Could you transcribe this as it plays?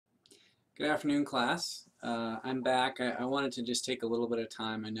Good afternoon, class. I'm back. I wanted to just take a little bit of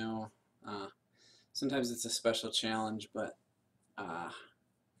time. I know uh, sometimes it's a special challenge, but uh,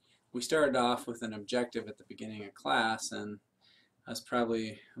 we started off with an objective at the beginning of class, and I was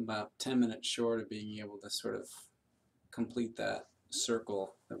probably about 10 minutes short of being able to sort of complete that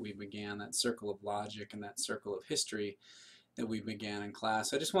circle that we began, that circle of logic and that circle of history that we began in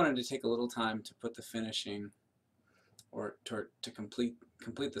class. I just wanted to take a little time to put the finishing or to complete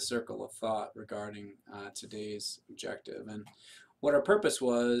the circle of thought regarding today's objective. And what our purpose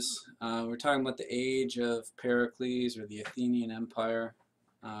was, we're talking about the age of Pericles or the Athenian Empire,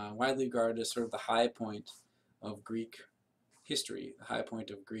 widely regarded as sort of the high point of Greek history, the high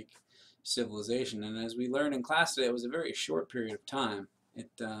point of Greek civilization. And as we learned in class today, it was a very short period of time.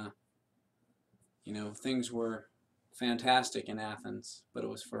 Things were fantastic in Athens, but it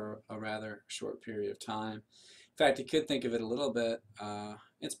was for a rather short period of time. In fact, you could think of it a little bit.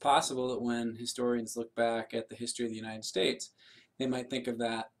 It's possible that when historians look back at the history of the United States, they might think of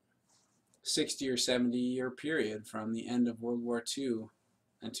that 60 or 70-year period from the end of World War II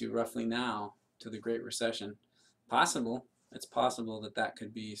and to roughly now to the Great Recession. Possible. It's possible that that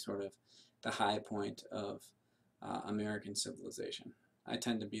could be sort of the high point of American civilization. I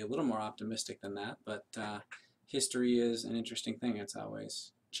tend to be a little more optimistic than that, but history is an interesting thing. It's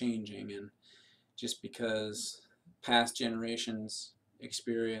always changing, and just because past generations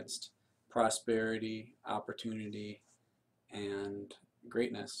experienced prosperity, opportunity, and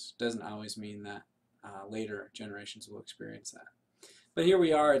greatness doesn't always mean that later generations will experience that. But here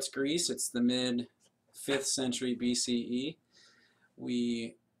we are, it's Greece, it's the mid-5th century BCE.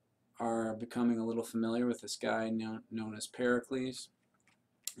 We are becoming a little familiar with this guy known as Pericles.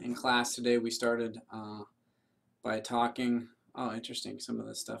 In class today we started by talking. Oh, interesting. Some of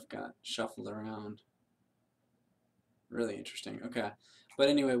this stuff got shuffled around. Really interesting. Okay. But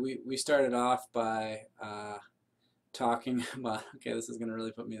anyway, we started off by talking about, okay, this is going to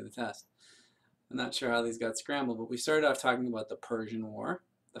really put me to the test. I'm not sure how these got scrambled, but we started off talking about the Persian War,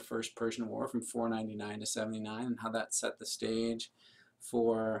 the first Persian War from 499 to 79, and how that set the stage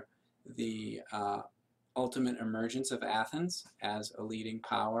for the ultimate emergence of Athens as a leading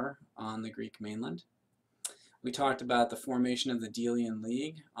power on the Greek mainland. We talked about the formation of the Delian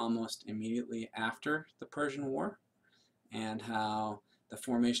League almost immediately after the Persian War, and how the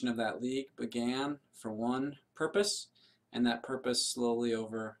formation of that league began for one purpose, and that purpose slowly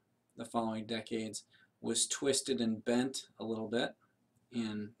over the following decades was twisted and bent a little bit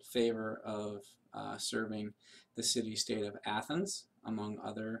in favor of serving the city-state of Athens, among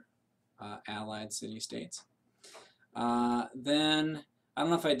other allied city-states. Then I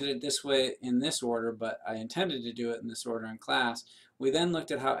don't know if I did it this way in this order, but I intended to do it in this order in class. We then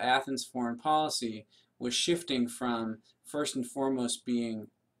looked at how Athens' foreign policy was shifting from first and foremost being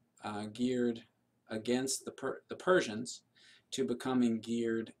geared against the Persians to becoming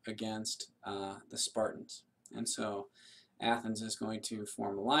geared against the Spartans. And so Athens is going to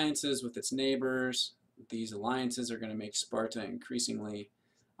form alliances with its neighbors. These alliances are going to make Sparta increasingly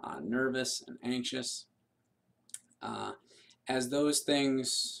nervous and anxious. As those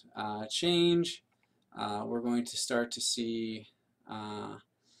things change, we're going to start to see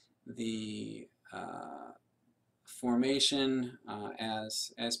the formation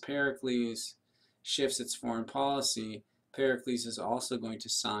as Pericles shifts its foreign policy. Pericles is also going to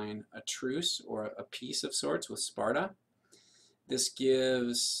sign a truce or a peace of sorts with Sparta. This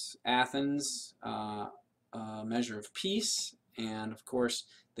gives Athens a measure of peace, and of course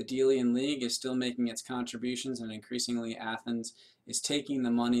the Delian League is still making its contributions, and increasingly Athens is taking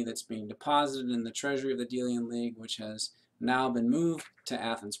the money that's being deposited in the treasury of the Delian League, which has now been moved to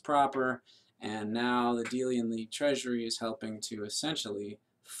Athens proper, and now the Delian League treasury is helping to essentially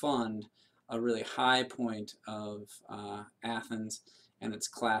fund a really high point of Athens and its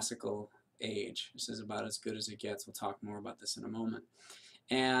classical age. This is about as good as it gets. We'll talk more about this in a moment.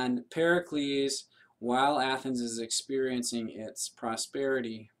 And Pericles, while Athens is experiencing its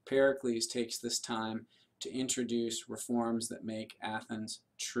prosperity, Pericles takes this time to introduce reforms that make Athens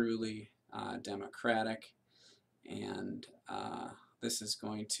truly democratic, and this is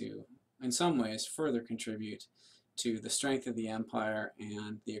going to, in some ways, further contribute to the strength of the empire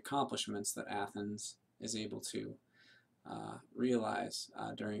and the accomplishments that Athens is able to realize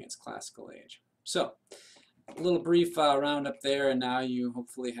during its classical age. So, a little brief roundup there, and now you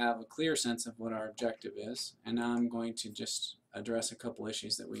hopefully have a clear sense of what our objective is. And now I'm going to just address a couple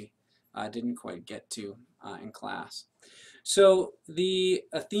issues that we didn't quite get to in class. So the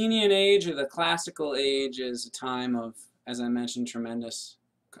Athenian age, or the classical age, is a time of, as I mentioned, tremendous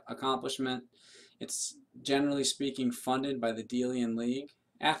accomplishment. It's generally speaking funded by the Delian League,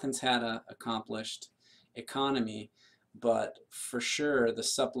 Athens had a accomplished economy, but for sure the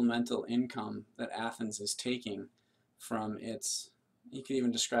supplemental income that Athens is taking from its, you could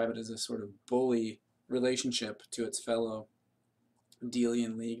even describe it as a sort of bully relationship to its fellow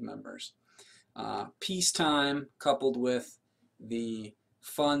Delian League members. Peacetime coupled with the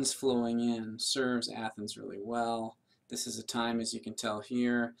funds flowing in serves Athens really well. This is a time, as you can tell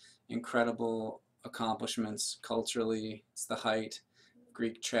here, incredible accomplishments culturally. It's the height of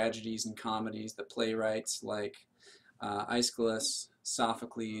Greek tragedies and comedies. The playwrights like Aeschylus,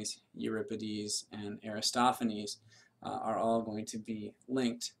 Sophocles, Euripides, and Aristophanes are all going to be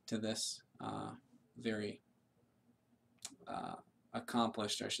linked to this very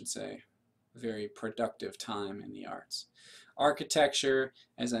accomplished, I should say, very productive time in the arts. Architecture,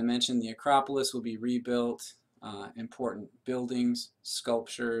 as I mentioned, the Acropolis will be rebuilt. Important buildings,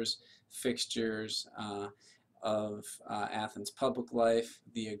 sculptures, fixtures of Athens public life.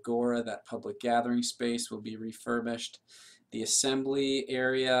 The Agora, that public gathering space, will be refurbished. The assembly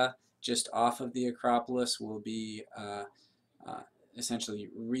area just off of the Acropolis will be essentially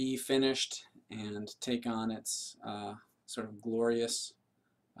refinished and take on its sort of glorious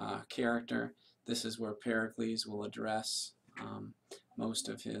character. This is where Pericles will address most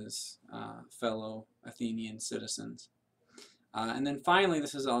of his fellow Athenian citizens. And then finally,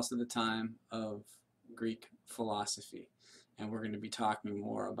 this is also the time of Greek philosophy. And we're going to be talking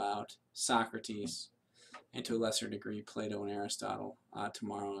more about Socrates and to a lesser degree Plato and Aristotle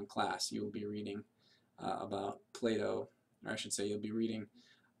tomorrow in class. You will be reading about Plato, or I should say you'll be reading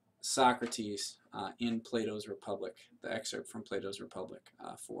Socrates in Plato's Republic, the excerpt from Plato's Republic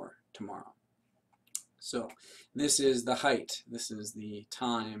for tomorrow. So this is the height, this is the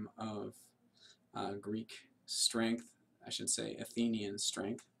time of Greek strength, I should say Athenian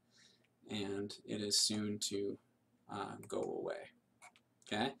strength, and it is soon to go away.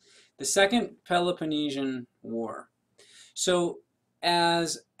 Okay, the Second Peloponnesian War. So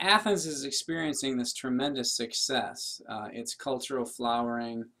as Athens is experiencing this tremendous success, its cultural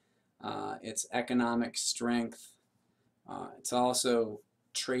flowering, its economic strength, it's also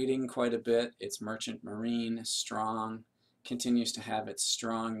trading quite a bit. Its merchant marine is strong, continues to have its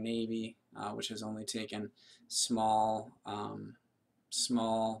strong navy, which has only taken small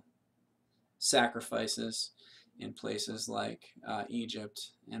sacrifices in places like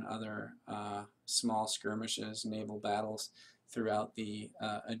Egypt and other small skirmishes, naval battles throughout the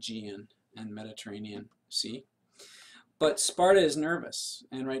Aegean and Mediterranean Sea. But Sparta is nervous,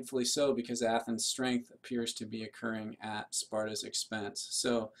 and rightfully so, because Athens' strength appears to be occurring at Sparta's expense.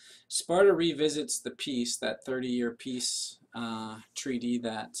 So Sparta revisits the peace, that 30-year peace treaty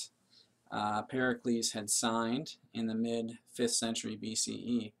that Pericles had signed in the mid-5th century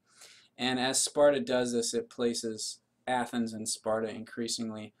BCE. And as Sparta does this, it places Athens and Sparta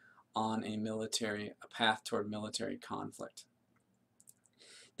increasingly on a path toward military conflict.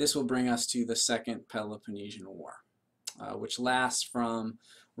 This will bring us to the Second Peloponnesian War, which lasts from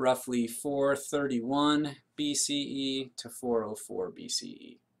roughly 431 BCE to 404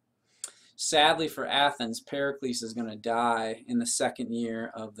 BCE. Sadly for Athens, Pericles is going to die in the second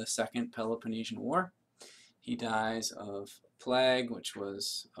year of the Second Peloponnesian War. He dies of plague, which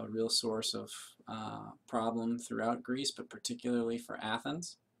was a real source of problem throughout Greece, but particularly for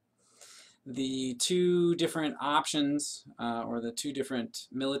Athens. The two different options, or the two different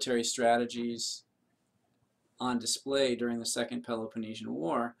military strategies on display during the Second Peloponnesian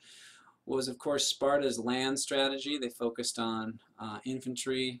War was, of course, Sparta's land strategy. They focused on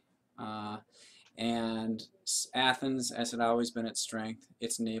infantry, and Athens, as had always been its strength,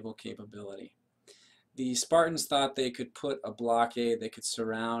 its naval capability. The Spartans thought they could put a blockade, they could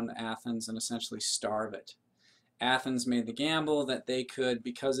surround Athens and essentially starve it. Athens made the gamble that they could,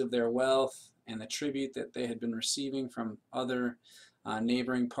 because of their wealth and the tribute that they had been receiving from other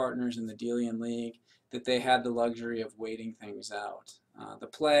neighboring partners in the Delian League, that they had the luxury of waiting things out. The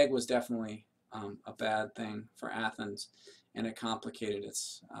plague was definitely a bad thing for Athens, and it complicated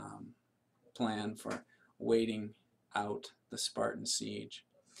its plan for waiting out the Spartan siege.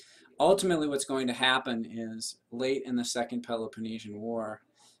 Ultimately, what's going to happen is late in the Second Peloponnesian War,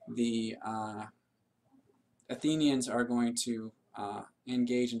 the Athenians are going to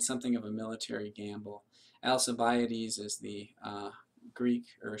engage in something of a military gamble. Alcibiades is the Greek,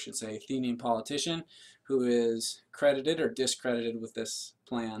 or I should say Athenian politician, who is credited or discredited with this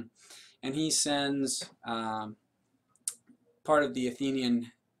plan. And he sends part of the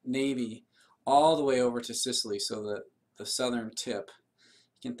Athenian navy all the way over to Sicily, so that the southern tip.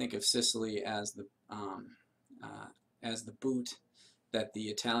 You can think of Sicily as the boot that the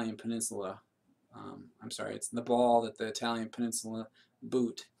Italian peninsula, it's the ball that the Italian peninsula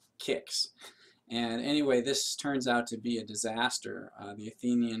boot kicks. And anyway, this turns out to be a disaster. The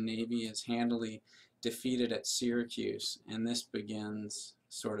Athenian navy is handily defeated at Syracuse, and this begins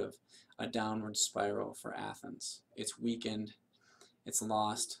sort of a downward spiral for Athens. It's weakened, it's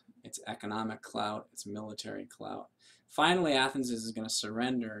lost its economic clout, its military clout. Finally, Athens is going to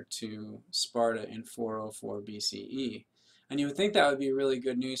surrender to Sparta in 404 BCE. And you would think that would be really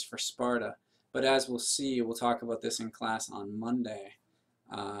good news for Sparta, but as we'll see, we'll talk about this in class on Monday,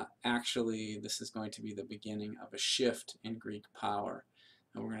 actually this is going to be the beginning of a shift in Greek power.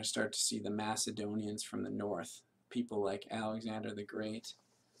 And we're going to start to see the Macedonians from the north, people like Alexander the Great,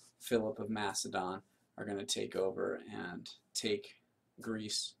 Philip of Macedon, are going to take over and take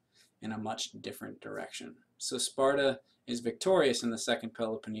Greece in a much different direction. So Sparta is victorious in the Second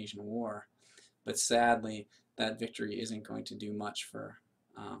Peloponnesian War, but sadly that victory isn't going to do much for,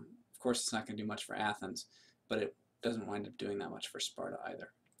 of course it's not going to do much for Athens, but it doesn't wind up doing that much for Sparta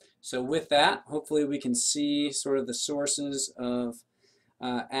either. So with that, hopefully we can see sort of the sources of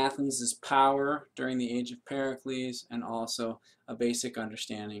Athens' power during the age of Pericles, and also a basic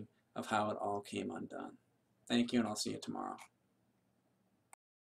understanding of how it all came undone. Thank you, and I'll see you tomorrow.